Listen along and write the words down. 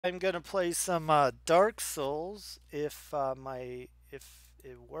I'm gonna play some Dark Souls if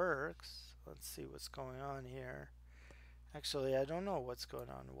it works. Let's see what's going on here. Actually, I don't know what's going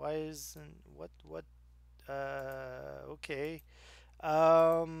on. Why isn't what okay.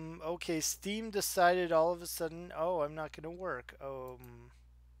 Okay, Steam decided all of a sudden, oh, I'm not gonna work.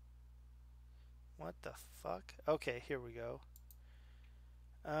 What the fuck? Okay, here we go.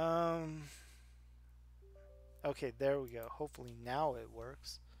 Um okay, there we go. Hopefully now it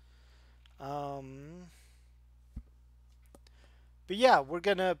works. Um But yeah, we're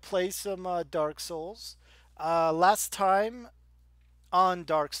gonna play some Dark Souls. Last time on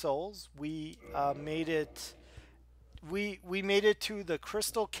Dark Souls, we made it to the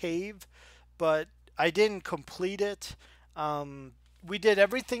Crystal Cave, but I didn't complete it. We did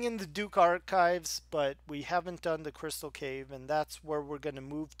everything in the Duke Archives, but we haven't done the Crystal Cave, and that's where we're gonna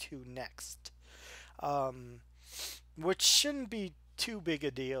move to next. Um, which shouldn't be too big a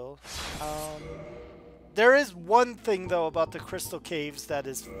deal. Um, There is one thing though about the crystal caves that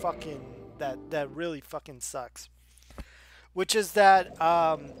is fucking that really fucking sucks, which is that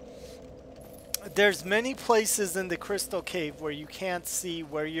there's many places in the crystal cave where you can't see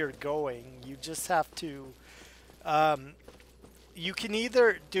where you're going. You just have to. Um, you can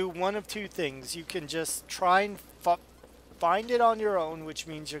either do one of two things. You can just try and find it on your own, which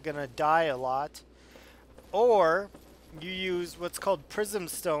means you're gonna die a lot, or you use what's called prism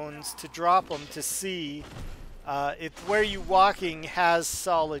stones to drop them to see if where you walking has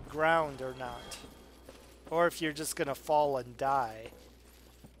solid ground or not, or if you're just gonna fall and die.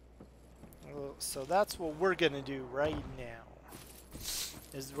 So that's what we're gonna do right now.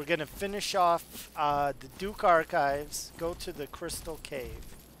 Is we're gonna finish off the Duke Archives, go to the Crystal Cave.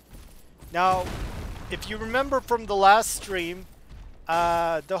 Now, if you remember from the last stream,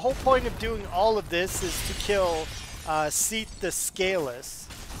 the whole point of doing all of this is to kill Seath the Scaleless.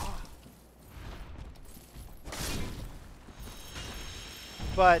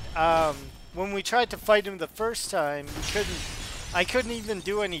 But when we tried to fight him the first time, I couldn't even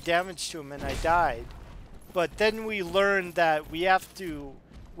do any damage to him, and I died. But then we learned that we have to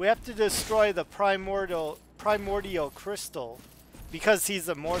destroy the primordial crystal because he's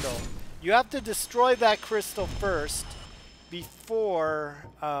immortal. You have to destroy that crystal first before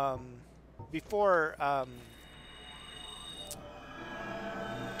before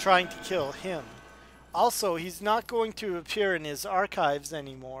trying to kill him. Also, he's not going to appear in his archives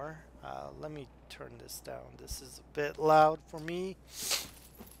anymore. Let me turn this down. This is a bit loud for me.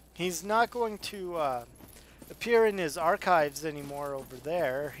 He's not going to appear in his archives anymore over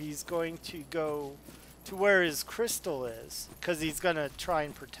there. He's going to go to where his crystal is, because he's going to try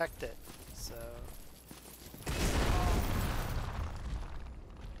and protect it. So...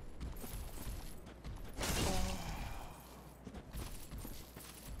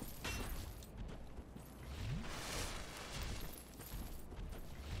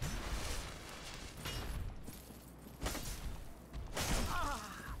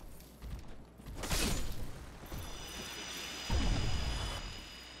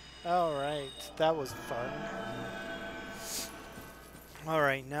 Alright, that was fun.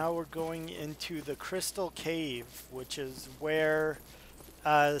 Alright, now we're going into the Crystal Cave, which is where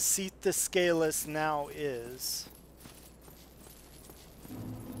Seath the Scaleless now is.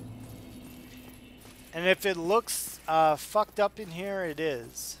 And if it looks fucked up in here, it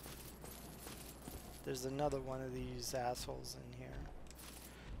is. There's another one of these assholes in here.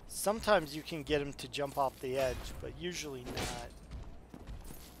 Sometimes you can get him to jump off the edge, but usually not.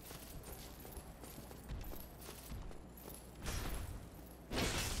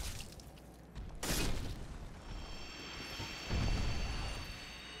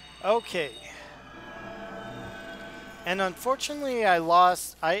 Okay. And unfortunately I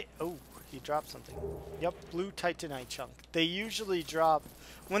lost... Oh, he dropped something. Yep, blue titanite chunk. They usually drop...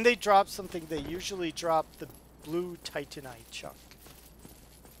 When they drop something, they usually drop the blue titanite chunk.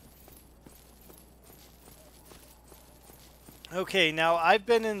 Okay, now I've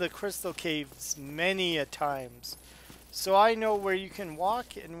been in the crystal caves many a times, so I know where you can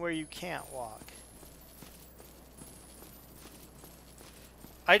walk and where you can't walk.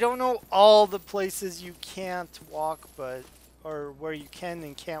 I don't know all the places you can't walk, but or where you can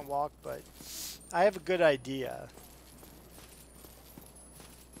and can't walk, but I have a good idea.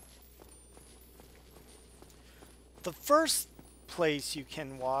 The first place you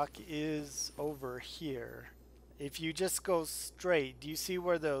can walk is over here. If you just go straight, do you see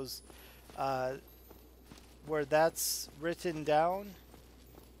where those where that's written down?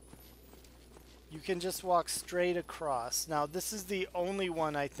 You can just walk straight across. Now, this is the only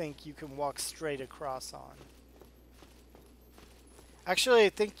one I think you can walk straight across on. Actually, I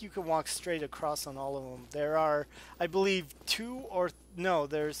think you can walk straight across on all of them. There are, I believe, no,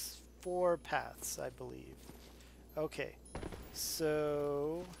 there's 4 paths, I believe. Okay,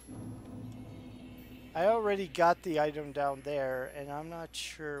 so I already got the item down there, and I'm not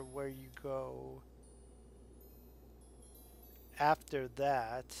sure where you go after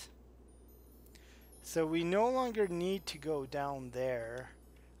that. So we no longer need to go down there.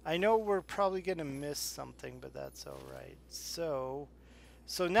 I know we're probably going to miss something, but that's alright. So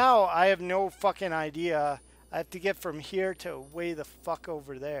now I have no fucking idea. I have to get from here to way the fuck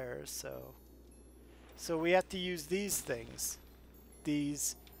over there, so we have to use these things.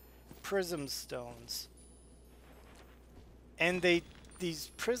 These prism stones. And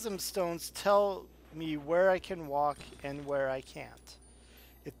these prism stones tell me where I can walk and where I can't.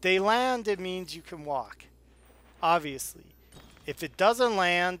 If they land, it means you can walk, obviously. If it doesn't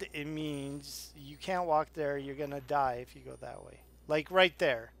land, it means you can't walk there. You're gonna die if you go that way. Like right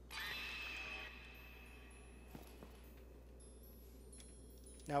there.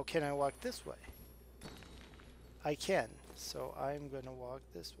 Now can I walk this way? I can. So I'm gonna walk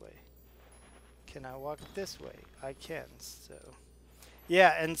this way. Can I walk this way? I can. So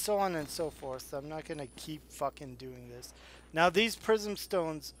yeah, and so on and so forth. I'm not gonna keep fucking doing this. Now these prism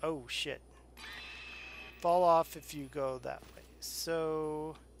stones, oh shit, fall off if you go that way.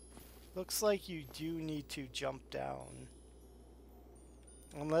 So looks like you do need to jump down.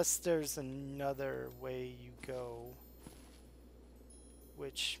 Unless there's another way you go.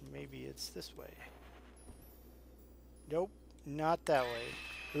 Which maybe it's this way. Nope, not that way.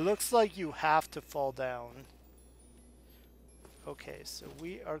 It looks like you have to fall down. Okay, so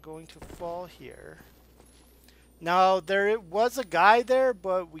we are going to fall here. Now, there was a guy there,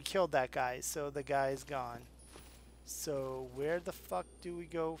 but we killed that guy, so the guy's gone. So, where the fuck do we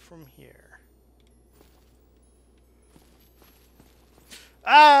go from here?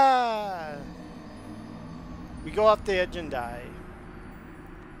 Ah! We go off the edge and die.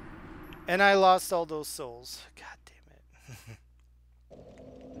 And I lost all those souls. God damn it.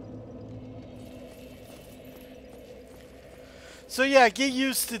 So yeah, get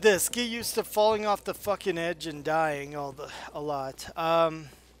used to this. Get used to falling off the fucking edge and dying a lot.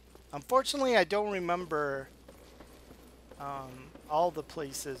 Unfortunately, I don't remember all the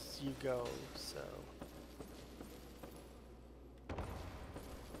places you go, so.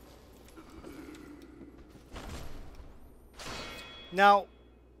 Now,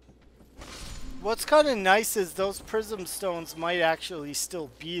 what's kind of nice is those prism stones might actually still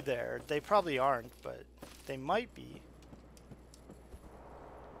be there. They probably aren't, but they might be.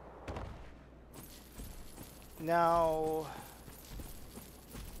 Now,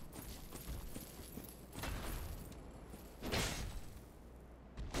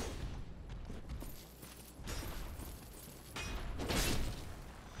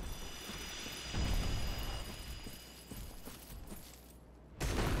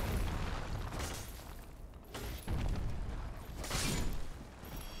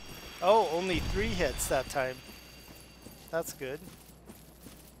 oh, only 3 hits that time. That's good.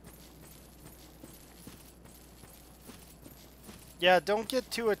 Yeah, don't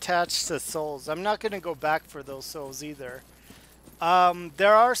get too attached to souls. I'm not going to go back for those souls either.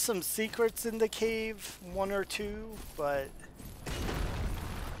 There are some secrets in the cave, 1 or 2, but...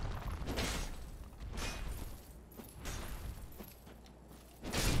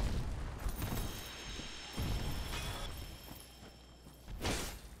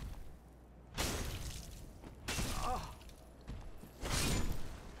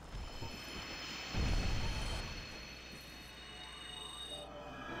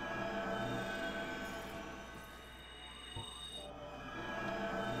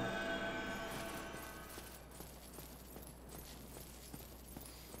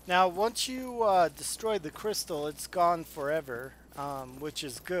 Now, once you destroy the crystal, it's gone forever, which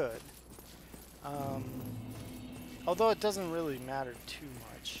is good. Although it doesn't really matter too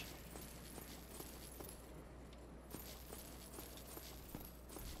much.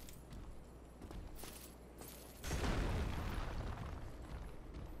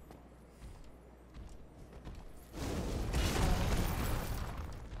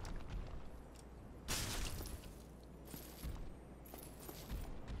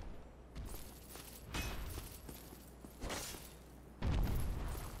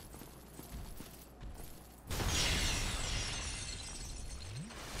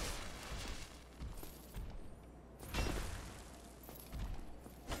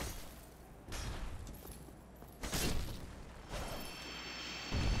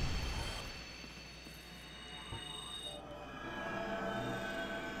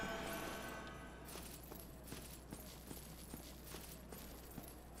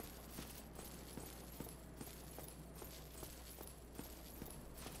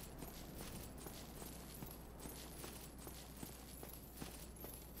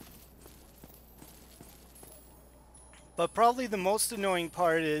 But probably the most annoying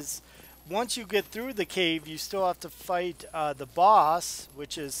part is once you get through the cave, you still have to fight the boss,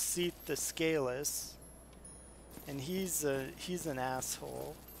 which is Seath the Scaleless. And he's an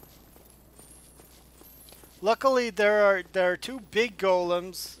asshole. Luckily, there are two big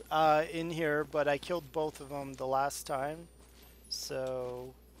golems in here, but I killed both of them the last time,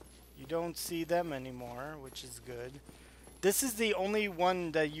 so you don't see them anymore, which is good. This is the only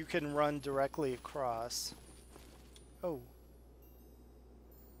one that you can run directly across. Oh.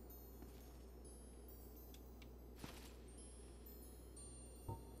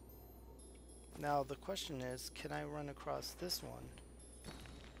 Now the question is, can I run across this one?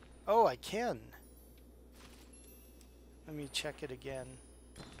 Oh, I can. Let me check it again.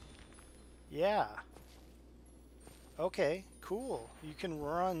 Yeah. Okay, cool. You can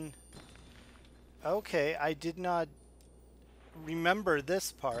run. Okay, I did not remember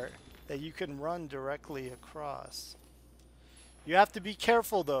this part, that you can run directly across. You have to be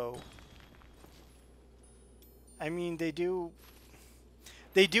careful though. I mean, they do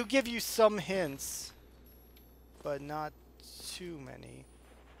give you some hints, but not too many.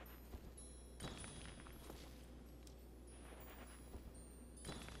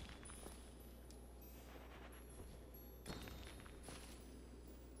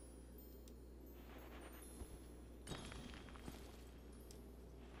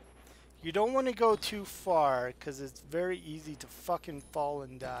 You don't want to go too far, because it's very easy to fucking fall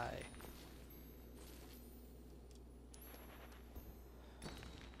and die.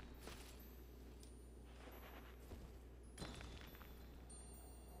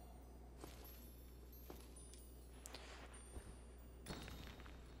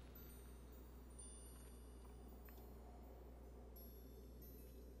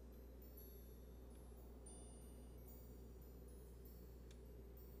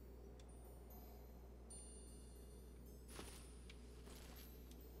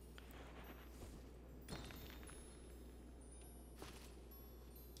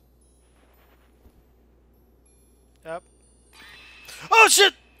 Yep. Oh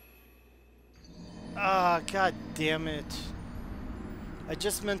shit! Ah, god damn it. I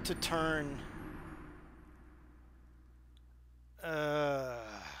just meant to turn. God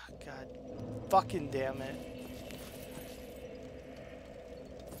fucking damn it.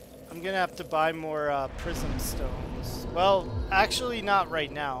 I'm gonna have to buy more prism stones. Well, actually not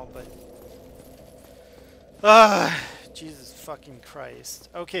right now, but... Jesus fucking Christ.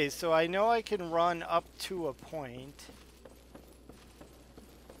 Okay, so I know I can run up to a point.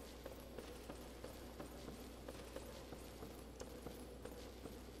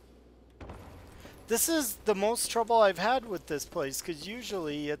 This is the most trouble I've had with this place, because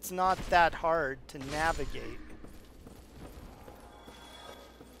usually it's not that hard to navigate.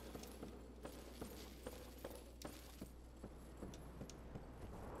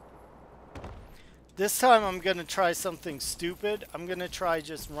 This time I'm gonna try something stupid. I'm gonna try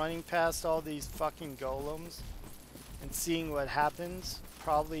just running past all these fucking golems and seeing what happens.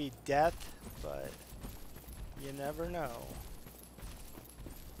 Probably death, but you never know.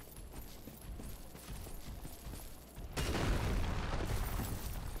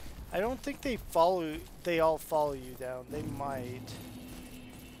 I don't think they all follow you down. They might.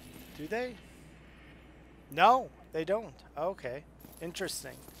 Do they? No, they don't. Okay.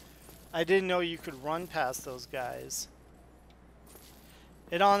 Interesting. I didn't know you could run past those guys.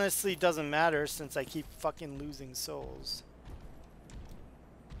 It honestly doesn't matter since I keep fucking losing souls.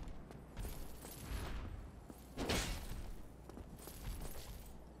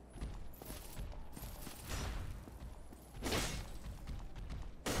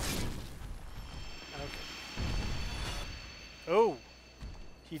 Okay. Oh!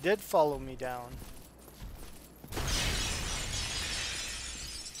 He did follow me down.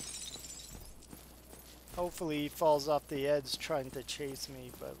 Hopefully he falls off the edge trying to chase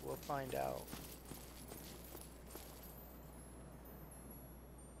me, but we'll find out.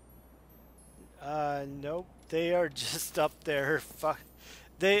 Nope. They are just up there. Fuck.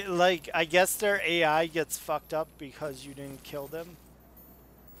 They, like, I guess their AI gets fucked up because you didn't kill them.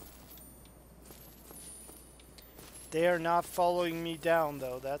 They are not following me down,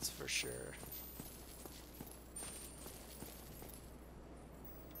 though, that's for sure.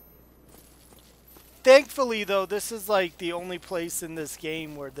 Thankfully, though, this is like the only place in this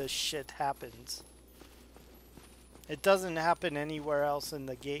game where this shit happens. It doesn't happen anywhere else in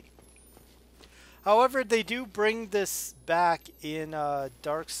the game. However, they do bring this back in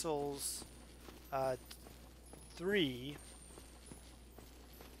Dark Souls 3.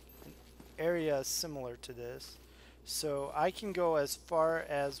 An area similar to this. So I can go as far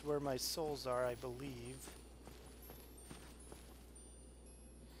as where my souls are, I believe.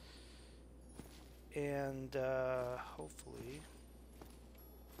 And hopefully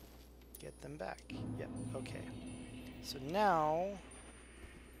get them back. Yep, okay. So now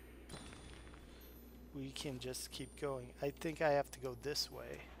we can just keep going. I think I have to go this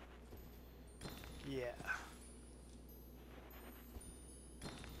way. Yeah.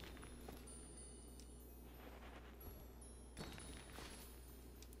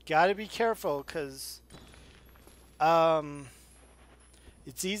 Gotta be careful, because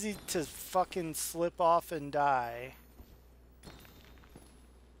it's easy to fucking slip off and die.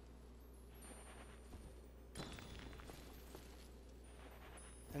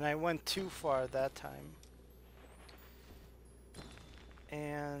 And I went too far that time.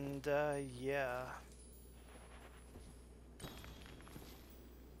 And yeah.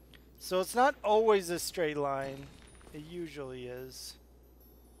 So it's not always a straight line. It usually is.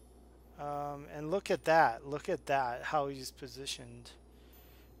 And look at that. Look at that, how he's positioned.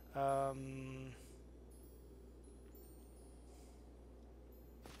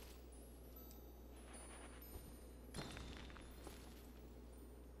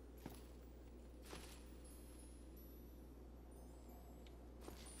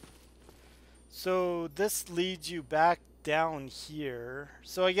 So this leads you back down here.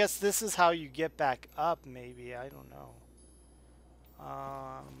 So I guess this is how you get back up, maybe. I don't know.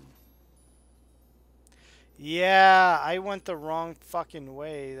 Yeah, I went the wrong fucking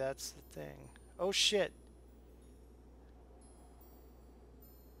way. That's the thing. Oh shit.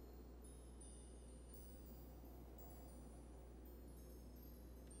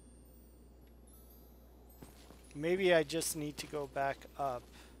 Maybe I just need to go back up.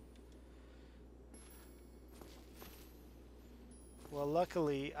 Well,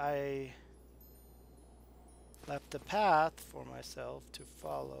 luckily I left a path for myself to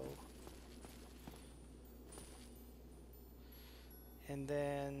follow. And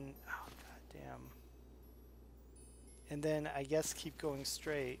then, oh god damn. And then I guess keep going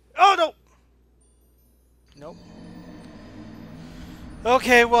straight. Oh no! Nope.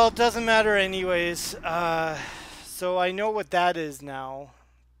 Okay, well it doesn't matter anyways. So I know what that is now.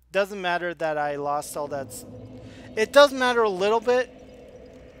 Doesn't matter that I lost all that. It does matter a little bit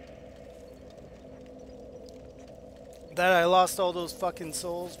that I lost all those fucking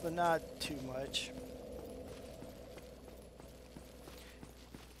souls, but not too much.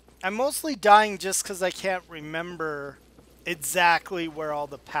 I'm mostly dying just because I can't remember exactly where all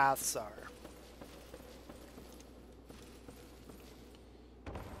the paths are.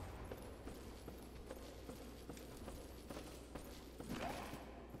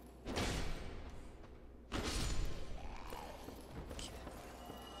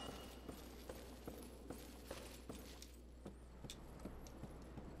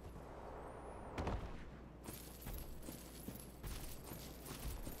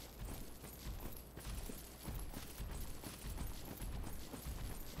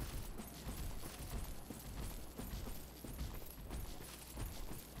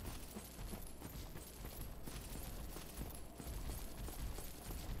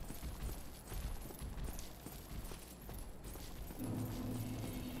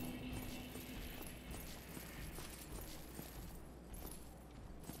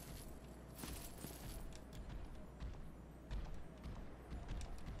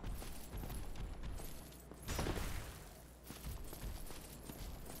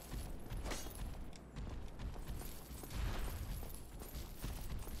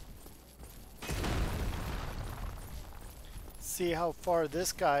 See how far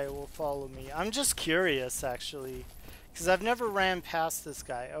this guy will follow me. I'm just curious, actually, because I've never ran past this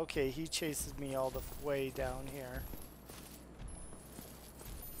guy. Okay, he chases me all the way down here.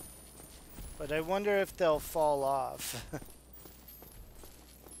 But I wonder if they'll fall off.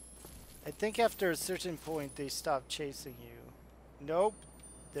 I think after a certain point they stop chasing you. Nope,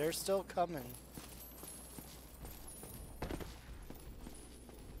 they're still coming.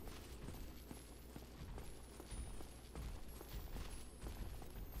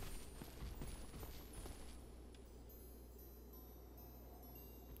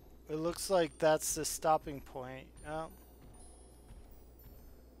 It looks like that's the stopping point. Oh.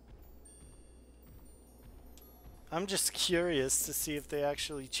 I'm just curious to see if they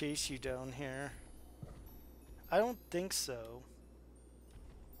actually chase you down here. I don't think so.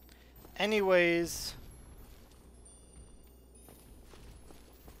 Anyways.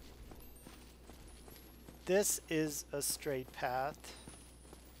 This is a straight path.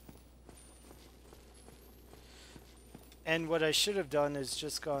 And what I should have done is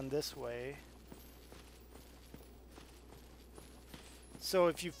just gone this way. So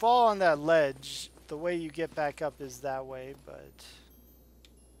if you fall on that ledge, the way you get back up is that way, but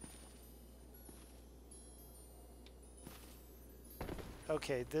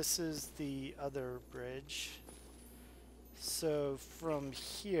Okay, this is the other bridge. So from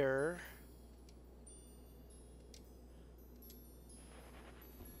here,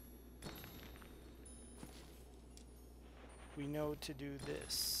 we know to do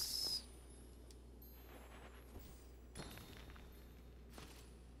this.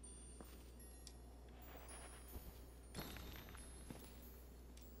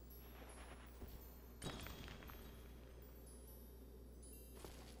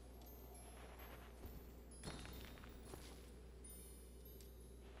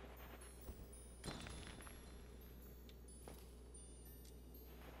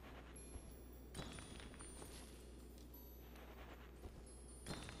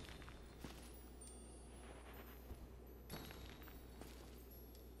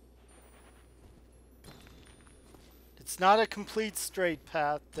 It's not a complete straight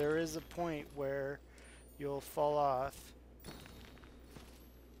path. There is a point where you'll fall off.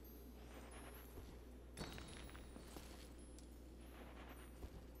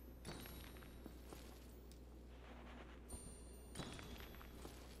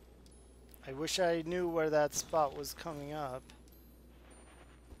 I wish I knew where that spot was coming up.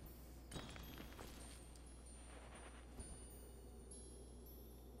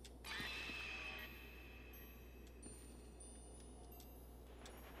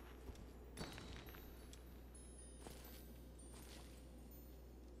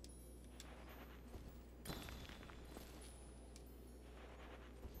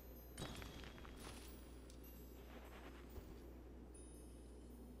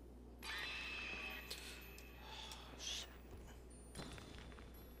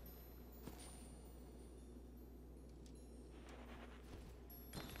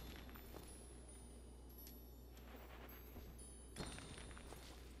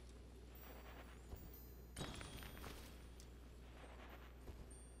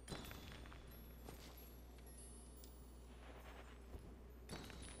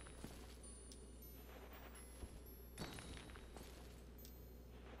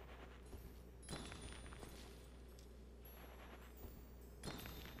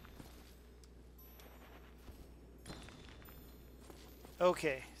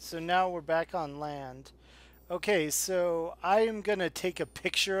 Okay, so now we're back on land. Okay, so I am gonna take a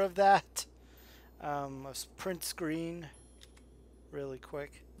picture of that. A print screen really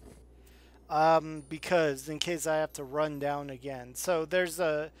quick. Because in case I have to run down again. So there's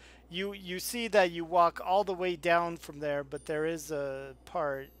a you see that you walk all the way down from there, but there is a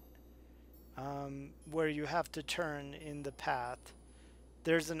part where you have to turn in the path.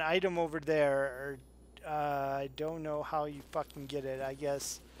 There's an item over there. I don't know how you fucking get it. I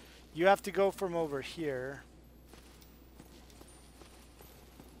guess you have to go from over here.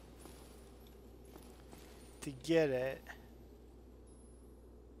 To get it.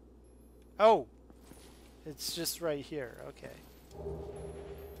 Oh! It's just right here. Okay.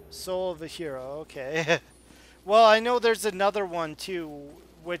 Soul of a Hero. Okay. Well, I know there's another one too,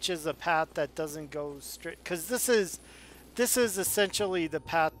 which is a path that doesn't go straight. Because this is essentially the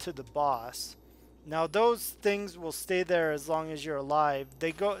path to the boss. Now those things will stay there as long as you're alive.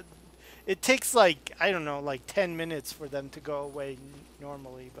 They go. It takes like, I don't know, like 10 minutes for them to go away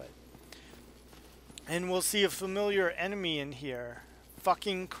normally, but. And we'll see a familiar enemy in here.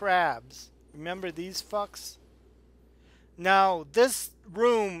 Fucking crabs. Remember these fucks? Now, this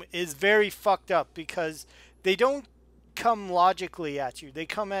room is very fucked up because they don't come logically at you. They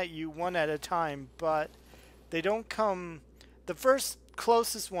come at you one at a time, but they don't come... The first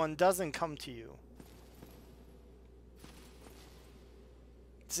closest one doesn't come to you.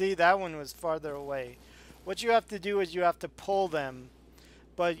 See, that one was farther away. What you have to do is you have to pull them,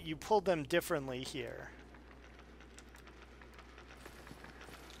 but you pull them differently here.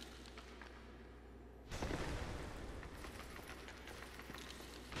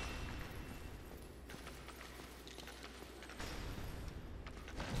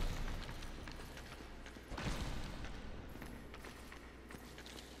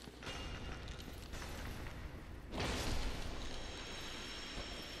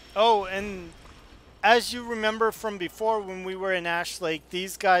 Oh, and as you remember from before when we were in Ash Lake,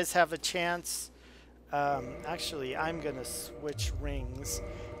 these guys have a chance. Actually, I'm gonna switch rings.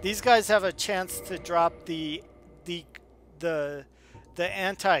 These guys have a chance to drop the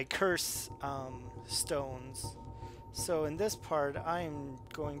anti-curse stones. So in this part, I'm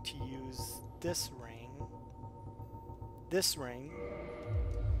going to use this ring. This ring.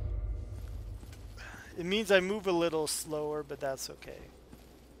 It means I move a little slower, but that's okay.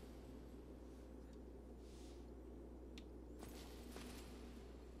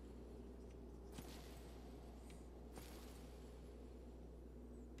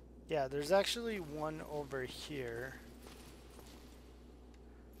 Yeah, there's actually one over here.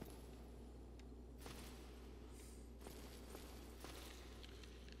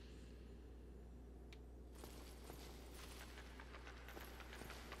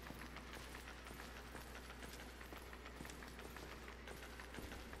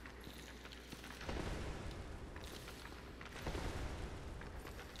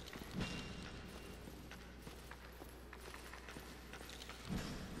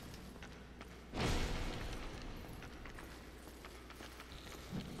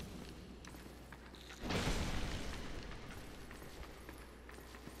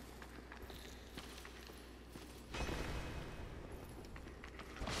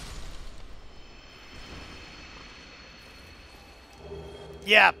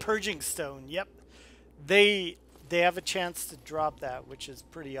 Yeah, Purging Stone. Yep. They they have a chance to drop that, which is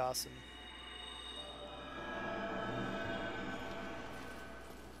pretty awesome.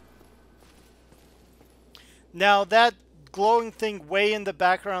 Now that glowing thing way in the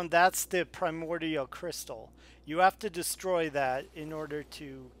background, that's the primordial crystal. You have to destroy that in order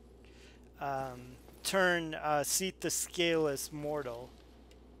to turn Seat the Scaleless mortal.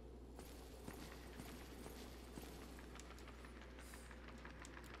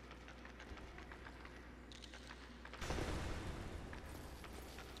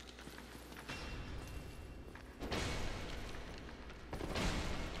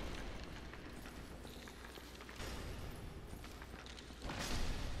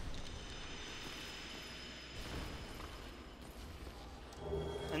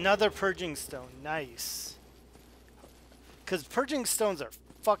 Another Purging Stone. Nice. Because Purging Stones are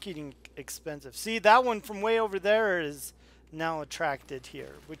fucking expensive. See, that one from way over there is now attracted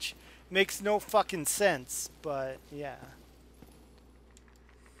here, which makes no fucking sense, but yeah.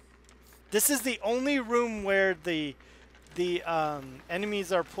 This is the only room where the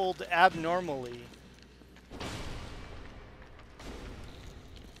enemies are pulled abnormally.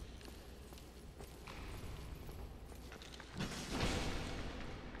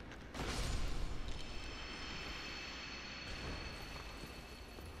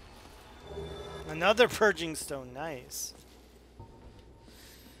 Another Purging Stone. Nice.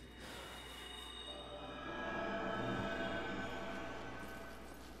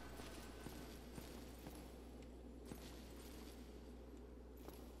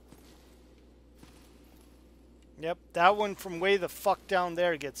 Yep, that one from way the fuck down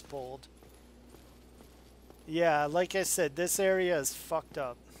there gets pulled. Yeah, like I said, this area is fucked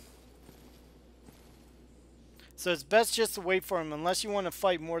up. So it's best just to wait for him, unless you want to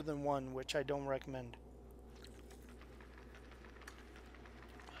fight more than one, which I don't recommend.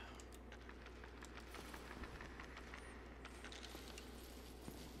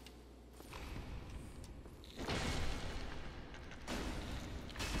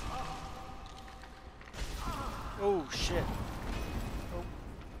 Oh, shit. Oh.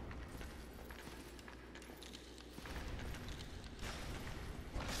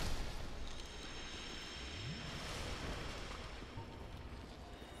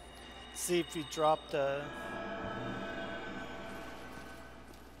 See if you drop the...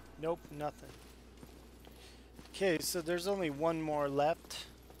 Nope, nothing. Okay, so there's only one more left.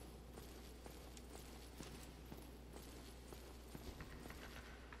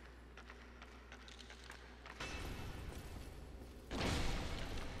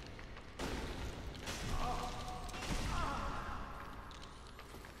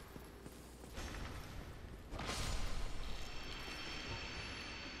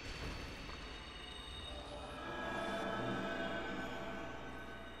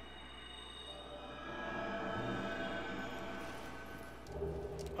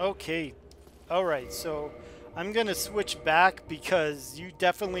 Okay. Alright, so I'm going to switch back because you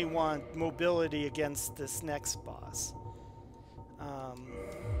definitely want mobility against this next boss.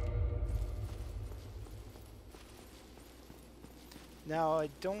 Now, I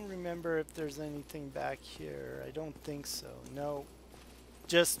don't remember if there's anything back here. I don't think so. No.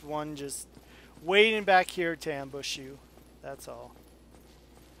 Just one, just waiting back here to ambush you. That's all.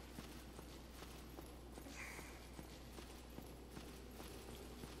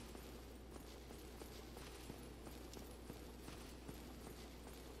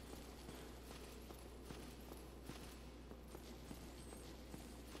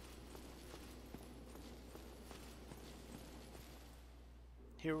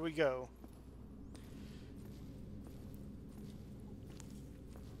 Here we go.